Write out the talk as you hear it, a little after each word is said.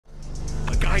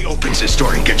opens his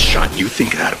door and gets shot, you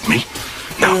think that of me?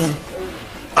 No.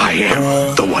 I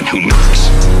am the one who knocks.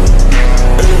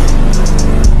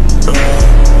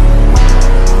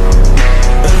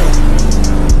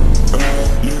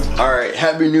 Alright,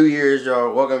 happy New Year's,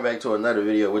 y'all. Welcome back to another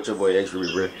video with your boy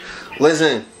XReaper.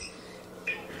 Listen,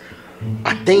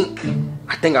 I think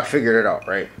I figured it out,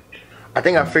 right? I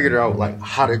think I figured out like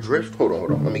how to drift. Hold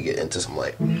on. Let me get into some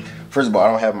light. First of all, I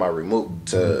don't have my remote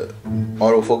to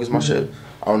autofocus my shit.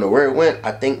 I don't know where it went.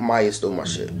 I think Maya stole my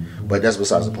shit, but that's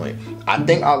besides the point. I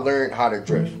think I learned how to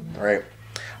drift, right?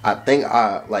 I think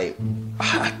I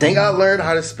learned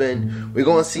how to spin. We're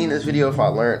gonna see in this video if I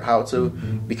learned how to,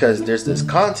 because there's this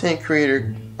content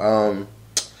creator,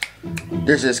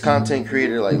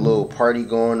 like little party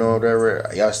going on, whatever.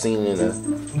 Y'all seen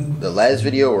in the last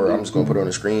video, or I'm just gonna put it on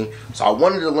the screen. So I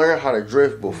wanted to learn how to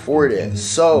drift before that.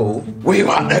 So we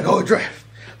about to go drift.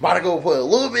 About to go put a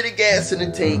little bit of gas in the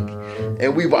tank,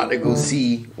 and we about to go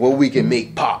see what we can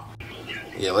make pop.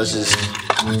 Yeah, let's just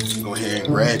go ahead and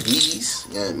grab these.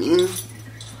 You know what I mean?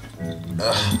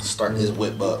 Start this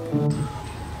whip up.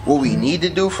 What we need to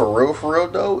do for real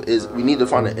though, is we need to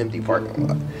find an empty parking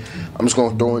lot. I'm just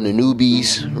gonna throw in the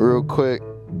newbies real quick.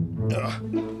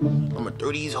 I'm gonna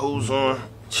throw these hoes on.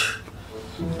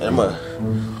 And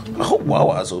I hope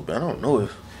Wawa's open. I don't know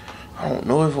if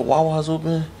a Wawa's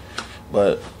open,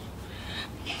 but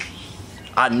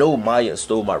I know Maya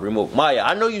stole my remote. Maya,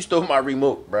 I know you stole my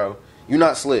remote, bro. You're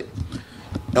not slick.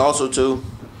 And also too,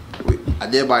 I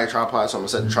did buy a tripod, so I'm gonna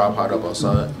set the tripod up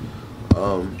outside.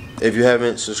 If you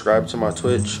haven't subscribed to my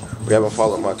Twitch, or you haven't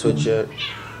followed my Twitch yet,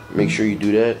 make sure you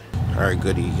do that. Alright,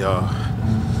 goody, y'all.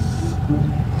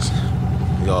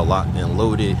 Y'all locked and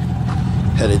loaded.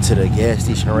 Headed to the gas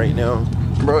station right now.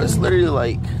 Bro, it's literally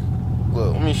like,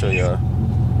 look, let me show y'all.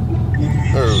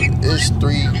 It's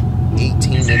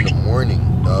 3:18 in the morning,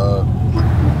 dog.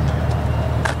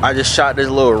 I just shot this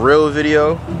little reel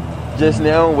video just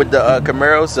now with the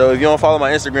Camaro, so if you don't follow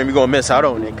my Instagram, you're gonna miss out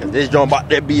on it, because this joint about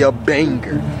to be a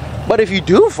banger. But if you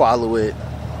do follow it,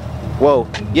 well,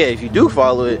 yeah, if you do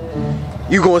follow it,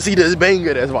 you're gonna see this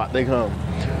banger that's about to come.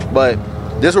 But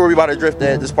this is where we about to drift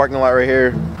at, this parking lot right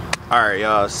here. Alright,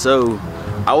 y'all, so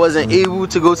I wasn't able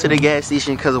to go to the gas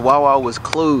station because Wawa was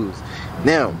closed.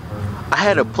 Now, I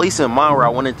had a place in mind where I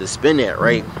wanted to spin at,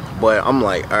 right? But I'm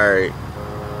like, alright,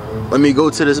 let me go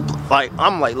to this,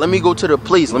 let me go to the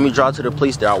place. Let me drive to the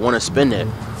place that I want to spin at.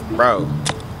 Bro,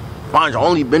 mind you, I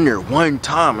only been there one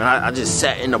time, and I just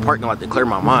sat in the parking lot to clear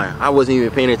my mind. I wasn't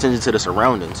even paying attention to the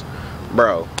surroundings.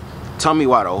 Bro, tell me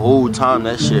why the whole time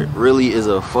that shit really is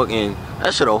a fucking,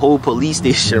 that shit a whole police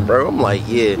station, bro. I'm like,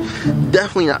 yeah,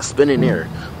 definitely not spinning there.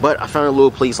 But I found a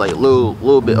little place, like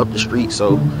little bit up the street.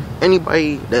 So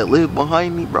anybody that live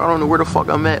behind me, bro, I don't know where the fuck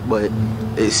I'm at, but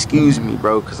excuse me,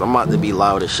 bro, because I'm about to be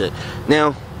loud as shit.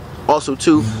 Now, also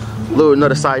too,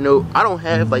 another side note, I don't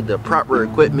have like the proper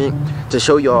equipment to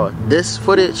show y'all this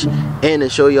footage and to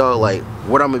show y'all like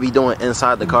what I'm gonna be doing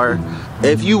inside the car.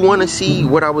 If you want to see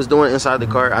what I was doing inside the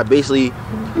car, I basically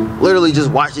literally just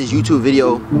watched this YouTube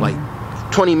video like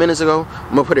 20 minutes ago.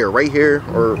 I'm gonna put it right here,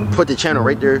 or put the channel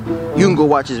right there. You can go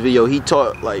watch this video. He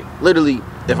taught, like, literally,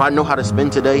 if I know how to spin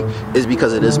today, it's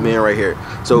because of this man right here.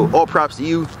 So all props to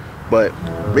you. But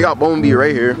we got Bone B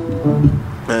right here.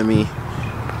 I mean,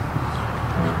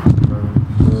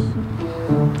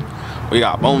 we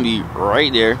got Bone B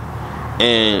right there,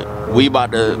 and we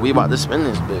about to spin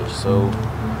this bitch. So,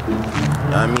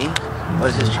 I mean,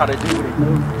 let's just try to do it.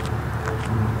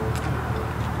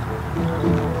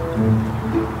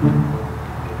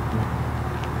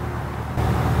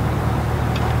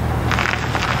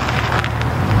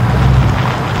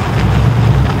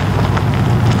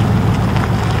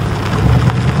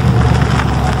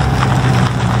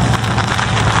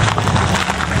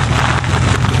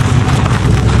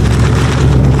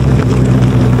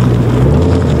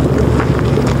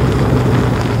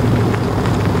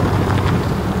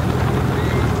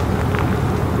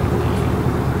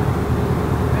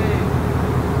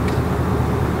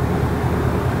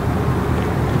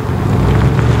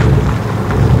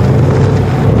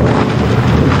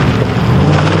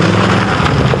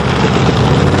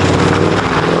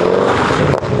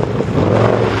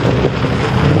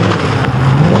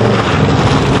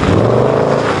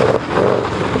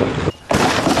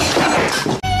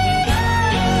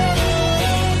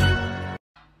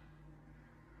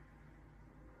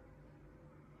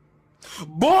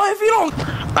 Boy, if you don't...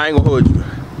 I ain't gonna hold you.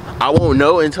 I won't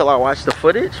know until I watch the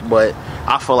footage, but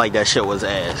I feel like that shit was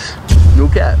ass. No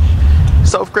cap.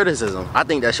 Self-criticism. I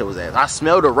think that shit was ass. I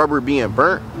smell the rubber being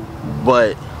burnt,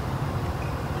 but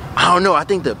I don't know. I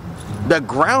think the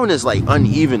ground is like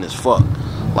uneven as fuck.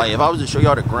 Like if I was to show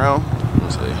y'all the ground,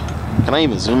 let's see. Can I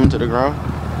even zoom into the ground?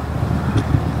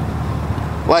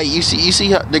 Like you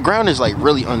see how the ground is like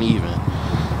really uneven.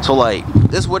 So like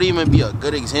this would even be a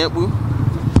good example.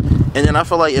 And then I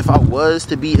feel like if I was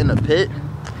to be in the pit,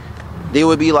 they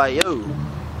would be like, yo,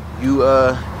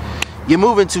 you're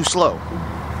moving too slow.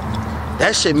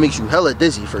 That shit makes you hella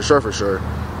dizzy for sure.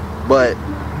 But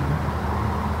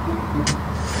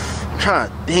I'm trying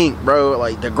to think, bro.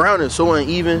 Like the ground is so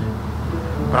uneven,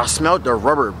 but I smelled the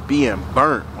rubber being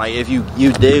burnt. Like if you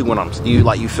dig what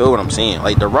you feel what I'm saying.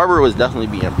 Like the rubber was definitely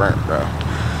being burnt, bro.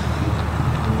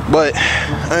 But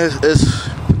it's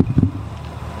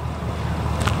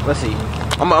let's see.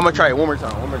 I'm gonna try it one more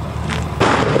time.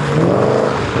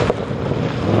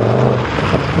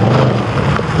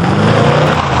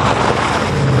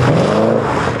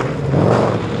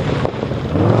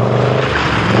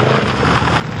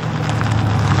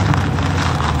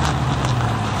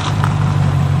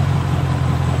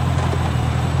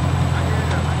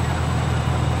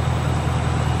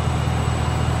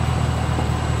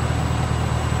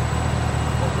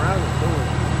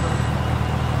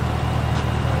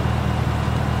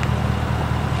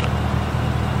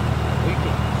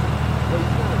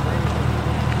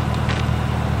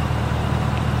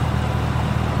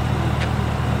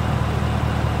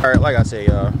 Alright, like I say,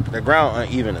 y'all, the ground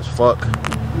uneven as fuck.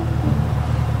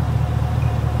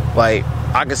 Like,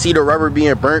 I can see the rubber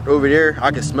being burnt over there. I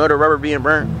can smell the rubber being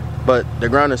burnt. But the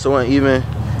ground is so uneven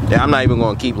that I'm not even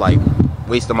going to keep, like,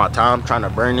 wasting my time trying to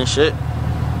burn this shit.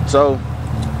 So,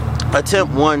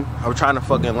 attempt one, I'm trying to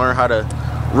fucking learn how to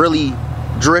really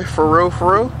drift for real.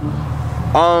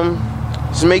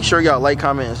 So make sure y'all like,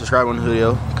 comment, and subscribe on the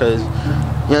video. Because, you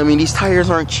know what I mean, these tires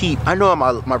aren't cheap. I know in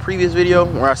my previous video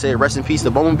where I said rest in peace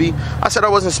to Bumblebee, I said I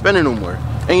wasn't spending no more.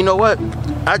 And you know what?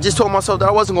 I just told myself that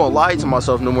I wasn't going to lie to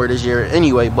myself no more this year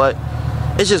anyway. But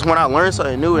it's just when I learn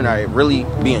something new and I really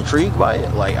be intrigued by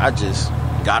it, like I just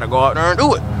got to go out there and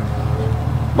do it.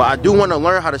 But I do want to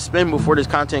learn how to spin before this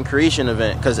content creation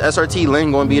event. Because SRT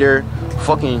Lynn going to be there.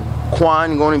 Fucking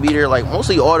Quan going to be there. Like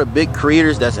mostly all the big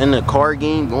creators that's in the car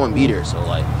game going to be there. So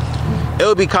like it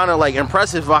would be kind of like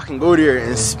impressive if I can go there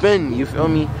and spin, you feel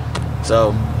me?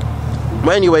 So,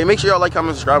 but anyway, make sure y'all like,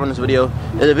 comment, subscribe on this video.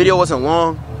 If the video wasn't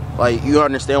long, like you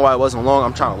understand why it wasn't long.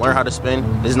 I'm trying to learn how to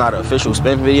spin. This is not an official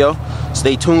spin video.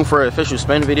 Stay tuned for an official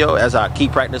spin video as I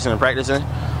keep practicing.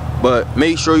 But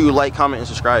make sure you like, comment, and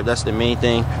subscribe. That's the main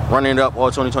thing. Running it up all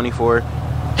 2024.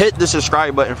 Hit the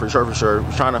subscribe button for sure. We're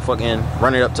trying to fucking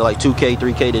run it up to like 2K,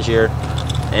 3K this year.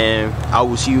 And I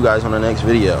will see you guys on the next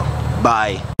video.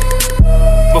 Bye.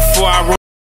 Before I roll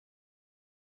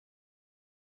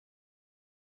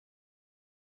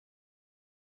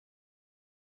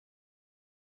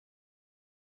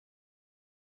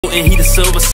and he the silver